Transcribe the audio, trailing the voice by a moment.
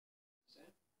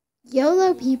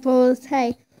YOLO people,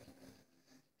 hey,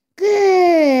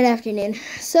 good afternoon.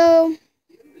 So,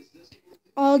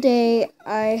 all day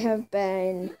I have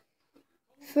been,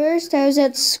 first I was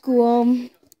at school,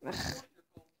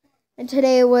 and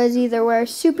today was either wear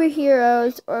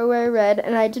superheroes or wear red,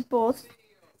 and I did both.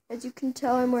 As you can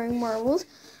tell, I'm wearing marbles.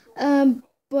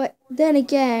 But then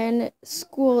again,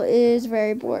 school is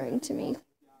very boring to me.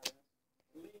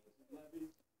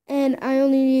 And I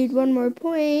only need one more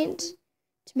point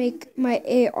to make my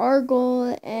AR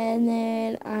goal, and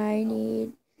then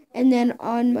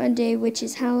on Monday, which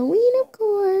is Halloween, of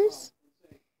course.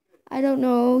 I don't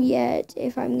know yet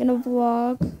if I'm gonna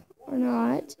vlog or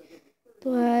not,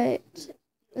 but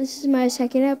this is my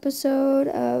second episode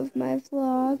of my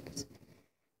vlogs,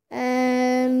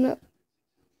 and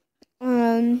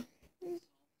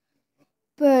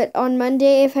but on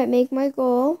Monday, if I make my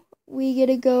goal, we get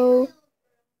to go.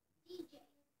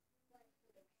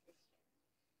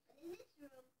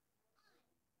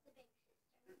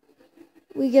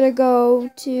 We get to go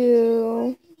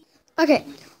to. Okay,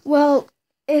 well,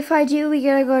 if I do, we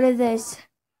gotta go to this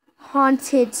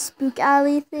haunted spook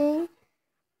alley thing,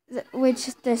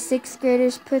 which the sixth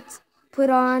graders put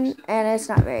on, and it's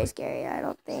not very scary, I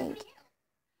don't think.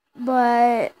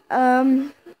 But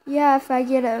yeah, if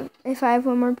I have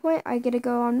one more point, I get to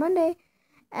go on Monday,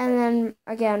 and then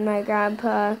again, my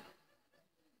grandpa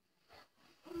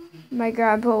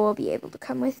will be able to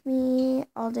come with me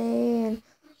all day and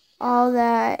all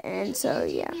that, and so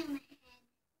yeah.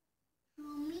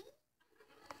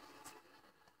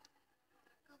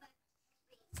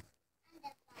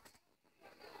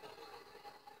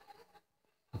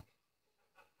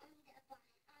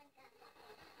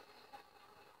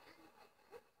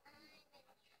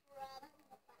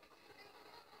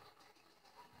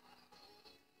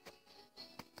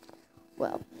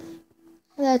 Well,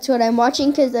 that's what I'm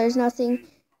watching because there's nothing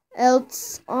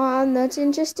else on that's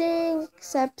interesting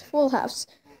except Full House.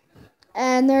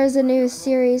 And there's a new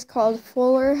series called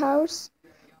Fuller House,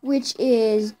 which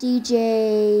is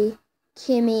DJ,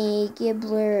 Kimmy,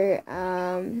 Gibbler,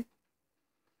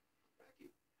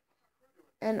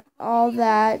 and all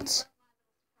that,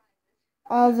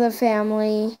 all the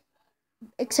family,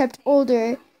 except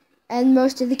older, and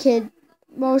most of the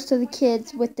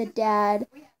kids with the dad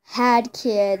had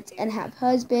kids and have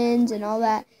husbands and all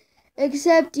that,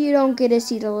 except you don't get to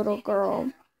see the little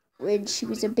girl when she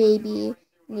was a baby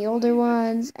in the older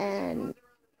ones, and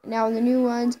now in the new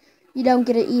ones, you don't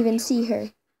get to even see her.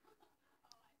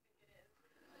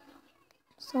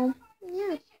 So,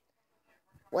 yeah.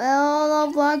 Well,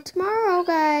 I'll vlog tomorrow,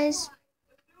 guys.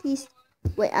 Peace.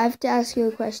 Wait, I have to ask you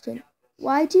a question.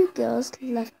 Why do girls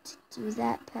love to do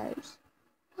that pose?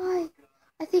 Why?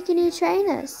 I think you need to train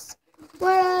us.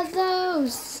 What are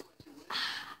those?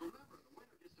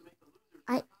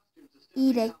 I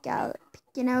eat a girl. Pick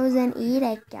your nose and eat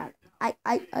a girl. I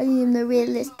am the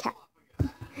realest cat.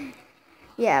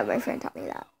 Yeah, my friend taught me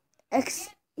that.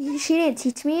 She didn't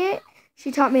teach me it.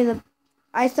 She taught me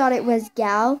I thought it was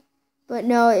gal, but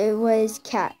no, it was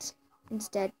cat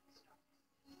instead.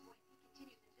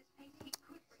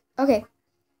 Okay,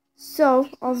 so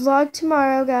I'll vlog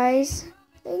tomorrow, guys.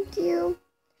 Thank you.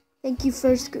 Thank you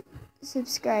for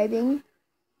subscribing.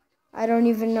 I don't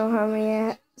even know how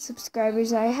many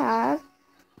subscribers I have,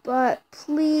 but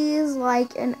please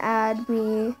like and add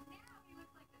me.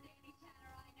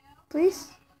 Please.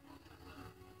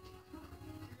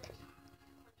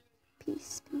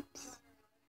 Peace.